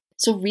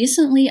 So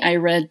recently I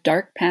read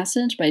Dark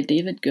Passage by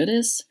David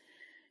Goodis,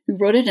 who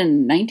wrote it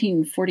in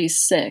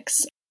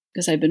 1946,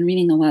 because I've been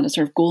reading a lot of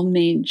sort of Golden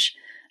Age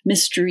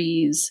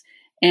mysteries.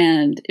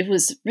 And it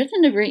was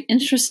written in a very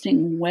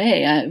interesting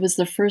way. It was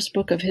the first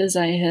book of his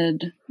I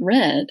had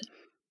read.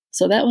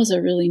 So that was a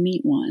really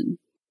neat one.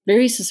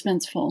 Very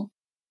suspenseful.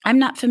 I'm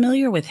not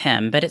familiar with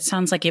him, but it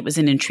sounds like it was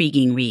an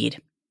intriguing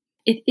read.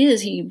 It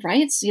is. He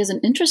has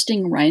an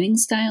interesting writing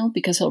style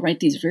because he'll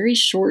write these very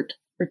short,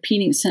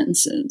 repeating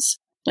sentences.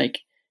 Like,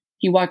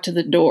 he walked to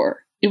the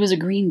door. It was a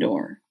green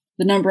door.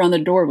 The number on the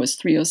door was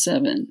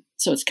 307.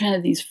 So it's kind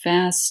of these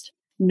fast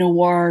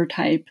noir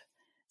type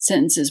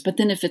sentences. But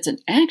then if it's an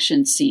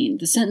action scene,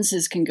 the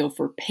sentences can go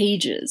for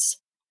pages.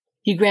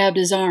 He grabbed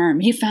his arm.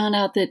 He found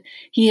out that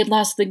he had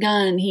lost the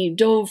gun. He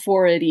dove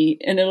for it.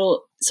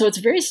 So it's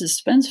very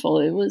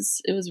suspenseful. It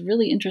was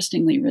really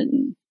interestingly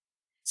written.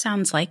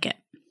 Sounds like it.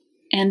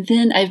 And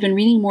then I've been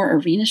reading more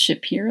Irina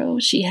Shapiro.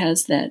 She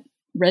has that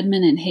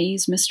Redman and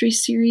Hayes mystery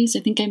series.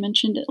 I think I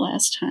mentioned it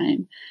last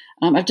time.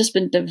 I've just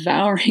been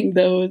devouring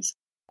those.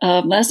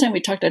 Last time we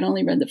talked, I'd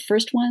only read the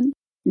first one,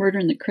 Murder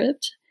in the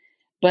Crypt.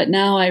 But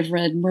now I've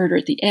read Murder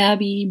at the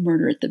Abbey,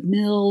 Murder at the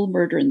Mill,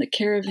 Murder in the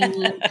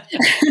Caravan.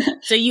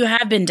 So you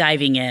have been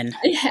diving in.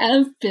 I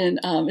have been.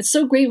 It's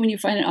so great when you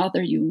find an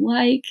author you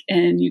like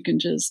and you can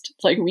just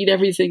read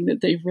everything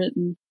that they've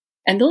written.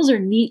 And those are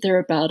neat. They're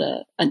about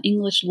an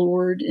English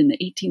lord in the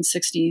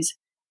 1860s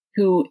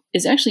who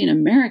is actually an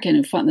American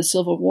who fought in the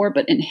Civil War,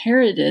 but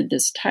inherited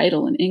this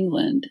title in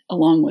England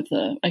along with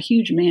a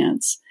huge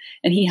manse.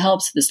 And he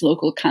helps this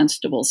local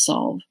constable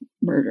solve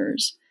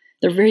murders.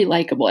 They're very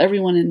likable.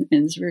 Everyone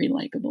is very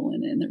likable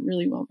in it, and they're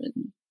really well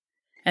written.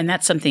 And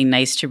that's something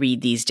nice to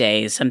read these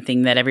days,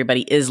 something that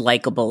everybody is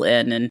likable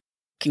in and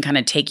can kind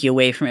of take you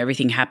away from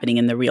everything happening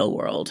in the real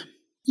world.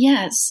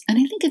 Yes, and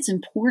I think it's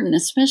important,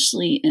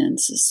 especially in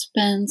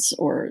suspense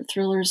or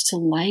thrillers, to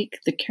like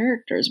the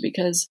characters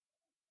because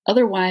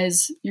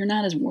otherwise you're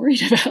not as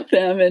worried about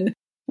them and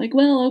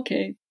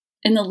okay.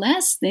 And the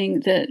last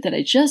thing that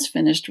I just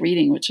finished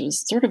reading, which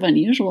was sort of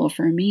unusual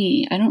for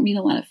me, I don't read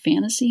a lot of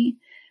fantasy,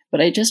 but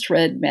I just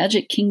read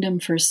Magic Kingdom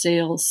for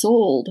Sale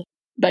Sold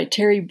by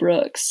Terry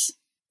Brooks,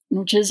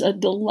 which is a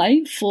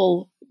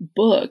delightful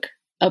book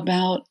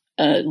about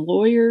a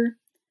lawyer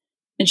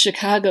in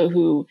Chicago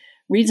who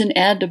reads an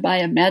ad to buy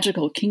a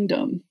magical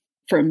kingdom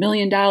for $1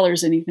 million.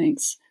 And he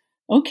thinks,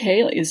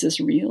 okay, like, is this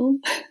real?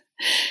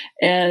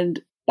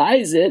 And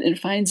buys it and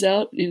finds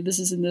out, this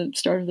is in the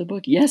start of the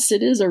book, yes,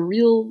 it is a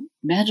real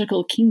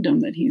magical kingdom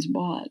that he's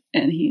bought.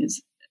 And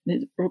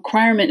the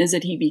requirement is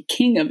that he be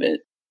king of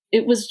it.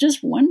 It was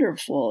just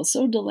wonderful,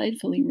 so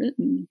delightfully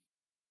written.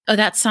 Oh,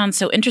 that sounds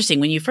so interesting.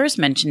 When you first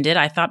mentioned it,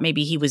 I thought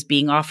maybe he was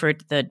being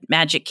offered the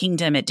Magic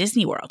Kingdom at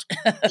Disney World.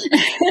 I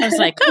was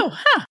like,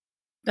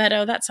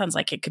 But that sounds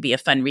like it could be a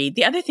fun read.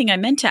 The other thing I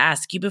meant to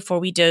ask you before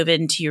we dove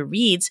into your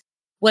reads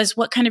was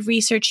what kind of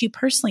research you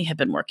personally have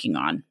been working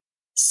on.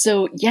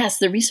 So yes,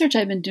 the research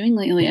I've been doing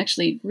lately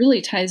actually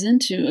really ties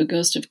into A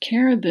Ghost of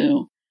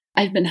Caribou.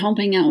 I've been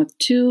helping out with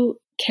 2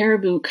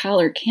 caribou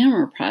collar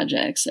camera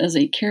projects as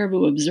a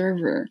caribou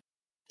observer.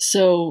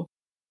 So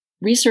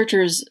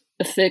researchers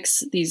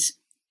affix these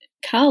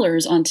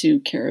collars onto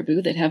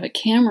caribou that have a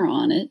camera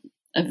on it,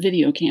 a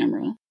video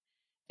camera,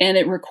 and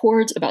it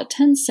records about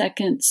 10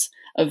 seconds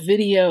of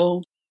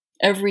video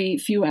every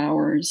few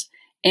hours.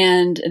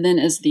 And then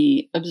as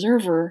the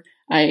observer,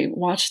 I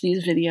watch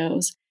these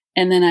videos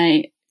and then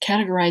I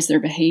categorize their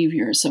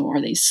behavior. So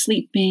are they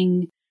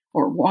sleeping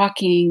or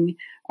walking?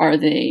 Are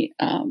they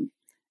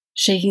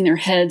shaking their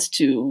heads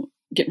to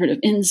get rid of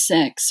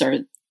insects?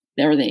 Are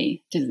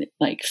they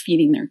like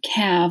feeding their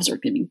calves or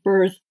giving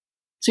birth?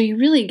 So you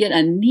really get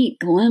a neat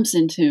glimpse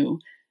into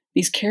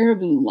these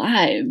caribou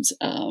lives.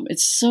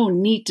 It's so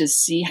neat to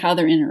see how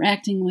they're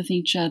interacting with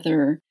each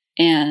other.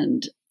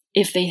 And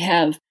if they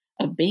have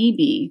a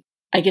baby,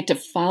 I get to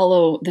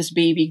follow this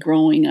baby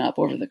growing up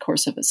over the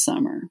course of a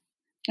summer.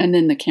 And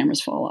then the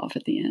cameras fall off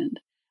at the end.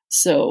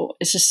 So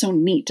it's just so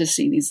neat to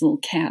see these little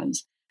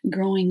calves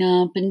growing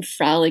up and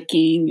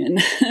frolicking.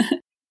 And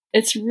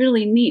it's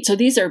really neat. So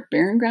these are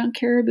barren ground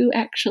caribou,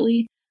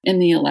 actually, in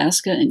the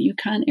Alaska and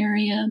Yukon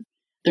area.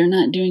 They're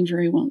not doing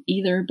very well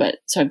either. But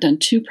so I've done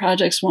 2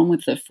 projects, one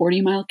with the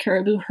 40-mile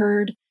caribou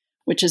herd,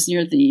 which is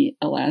near the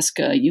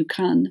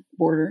Alaska-Yukon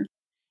border,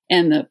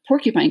 and the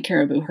porcupine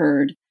caribou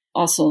herd,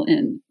 also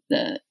in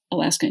the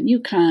Alaska and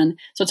Yukon.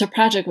 So it's a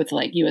project with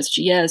like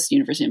USGS,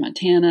 University of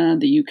Montana,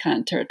 the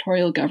Yukon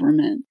territorial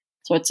government.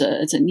 So it's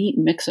a neat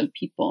mix of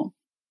people.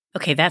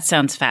 Okay, that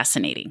sounds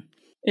fascinating.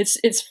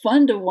 It's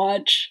fun to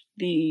watch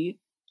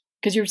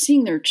because you're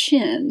seeing their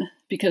chin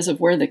because of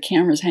where the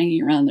camera's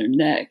hanging around their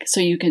neck.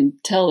 So you can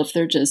tell if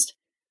they're just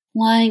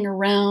lying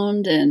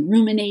around and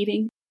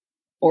ruminating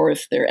or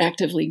if they're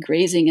actively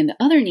grazing. And the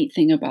other neat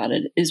thing about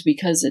it is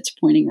because it's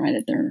pointing right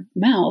at their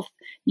mouth,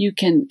 you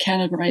can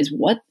categorize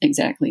what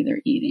exactly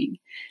they're eating.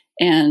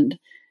 And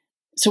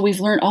so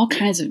we've learned all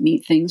kinds of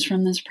neat things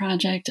from this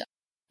project.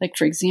 Like,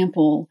 for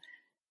example,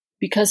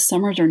 because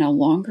summers are now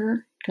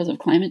longer because of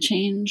climate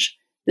change,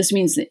 this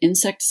means the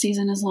insect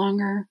season is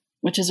longer,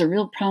 which is a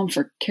real problem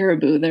for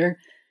caribou.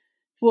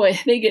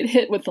 They get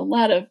hit with a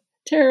lot of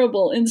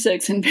terrible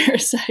insects and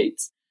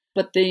parasites,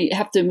 but they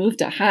have to move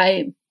to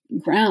high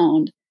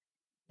ground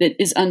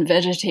that is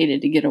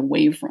unvegetated to get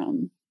away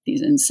from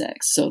these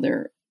insects. So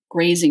they're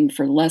grazing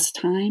for less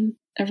time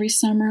every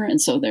summer, and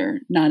so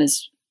they're not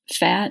as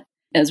fat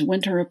as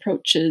winter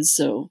approaches.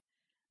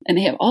 And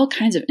they have all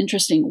kinds of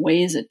interesting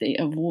ways that they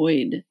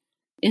avoid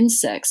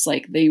insects.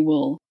 Like they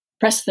will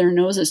press their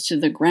noses to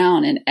the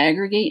ground and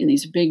aggregate in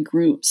these big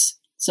groups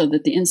so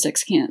that the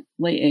insects can't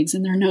lay eggs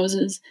in their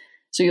noses.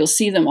 So you'll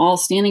see them all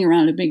standing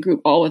around a big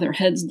group, all with their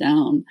heads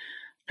down,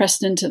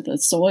 pressed into the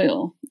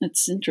soil.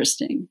 It's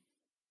interesting.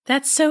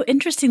 That's so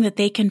interesting that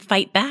they can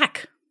fight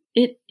back.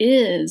 It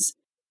is.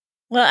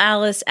 Well,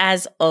 Alice,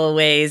 as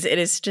always, it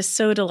is just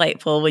so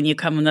delightful when you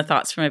come on the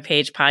Thoughts from a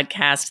Page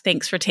podcast.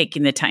 Thanks for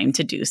taking the time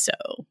to do so.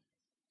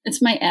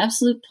 It's my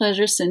absolute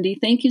pleasure, Cindy.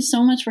 Thank you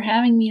so much for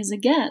having me as a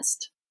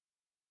guest.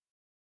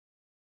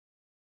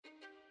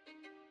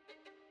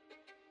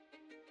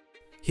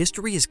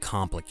 History is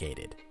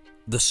complicated.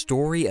 The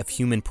story of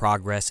human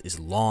progress is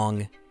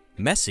long,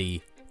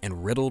 messy,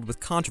 and riddled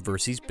with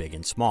controversies big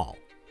and small.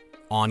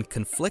 On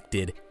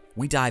Conflicted,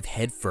 we dive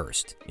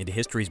headfirst into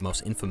history's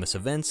most infamous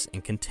events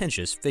and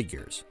contentious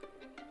figures.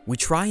 We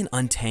try and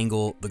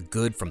untangle the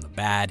good from the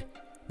bad,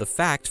 the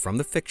fact from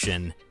the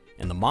fiction,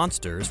 and the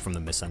monsters from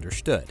the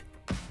misunderstood.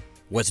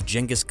 Was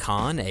Genghis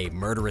Khan a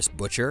murderous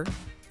butcher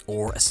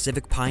or a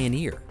civic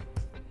pioneer?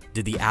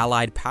 Did the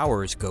Allied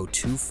powers go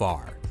too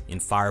far in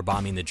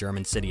firebombing the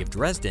German city of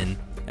Dresden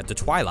at the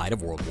twilight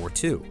of World War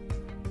II?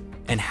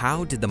 And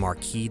how did the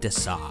Marquis de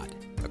Sade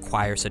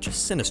acquire such a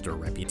sinister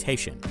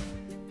reputation?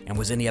 And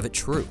was any of it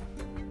true?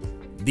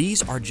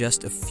 These are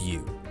just a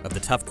few of the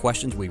tough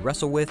questions we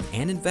wrestle with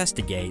and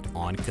investigate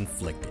on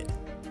Conflicted.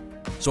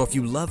 So if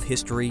you love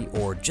history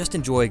or just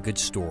enjoy a good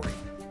story,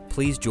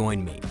 please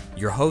join me,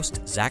 your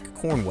host, Zach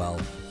Cornwell,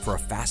 for a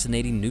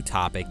fascinating new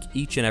topic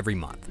each and every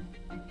month.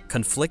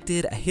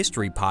 Conflicted, a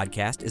history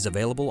podcast, is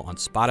available on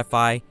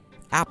Spotify,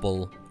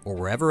 Apple, or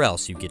wherever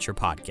else you get your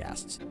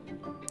podcasts.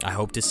 I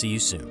hope to see you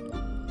soon.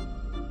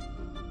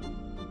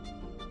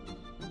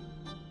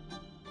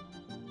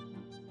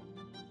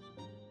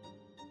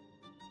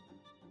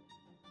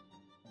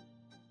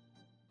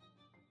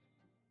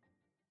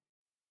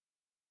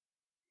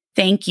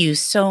 Thank you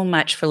so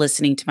much for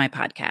listening to my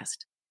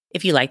podcast.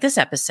 If you like this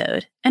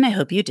episode, and I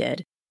hope you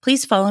did,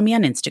 please follow me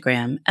on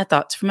Instagram at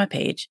Thoughts From a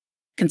Page.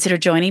 Consider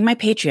joining my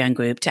Patreon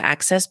group to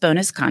access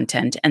bonus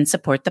content and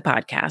support the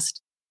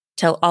podcast.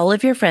 Tell all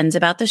of your friends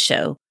about the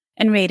show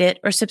and rate it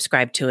or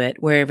subscribe to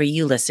it wherever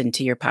you listen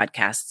to your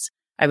podcasts.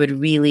 I would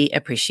really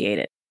appreciate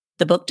it.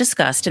 The book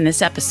discussed in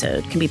this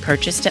episode can be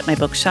purchased at my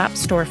bookshop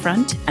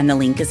storefront, and the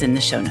link is in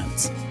the show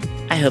notes.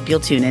 I hope you'll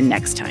tune in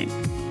next time.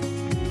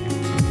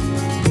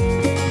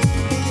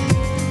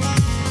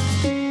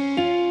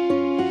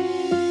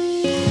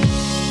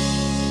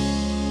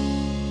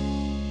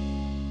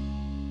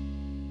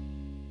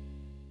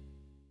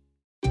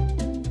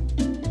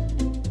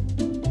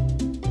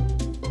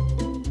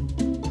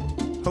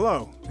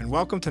 Hello, and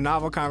welcome to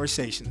Novel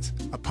Conversations,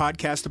 a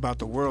podcast about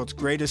the world's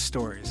greatest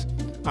stories.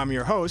 I'm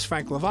your host,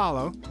 Frank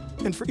Lavallo,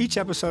 and for each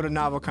episode of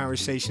Novel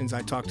Conversations,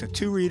 I talk to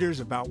two readers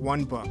about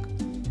one book.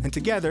 And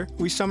together,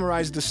 we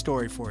summarize the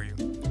story for you.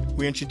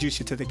 We introduce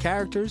you to the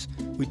characters,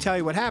 we tell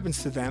you what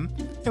happens to them,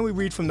 and we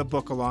read from the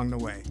book along the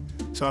way.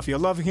 So if you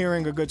love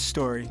hearing a good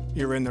story,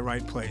 you're in the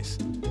right place.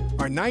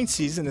 Our 9th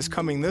season is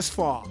coming this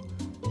fall.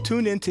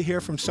 Tune in to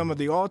hear from some of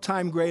the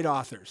all-time great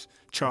authors,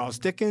 Charles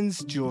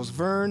Dickens, Jules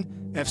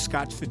Verne, F.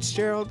 Scott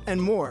Fitzgerald, and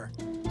more.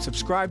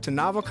 Subscribe to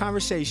Novel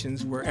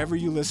Conversations wherever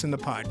you listen to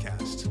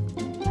podcasts.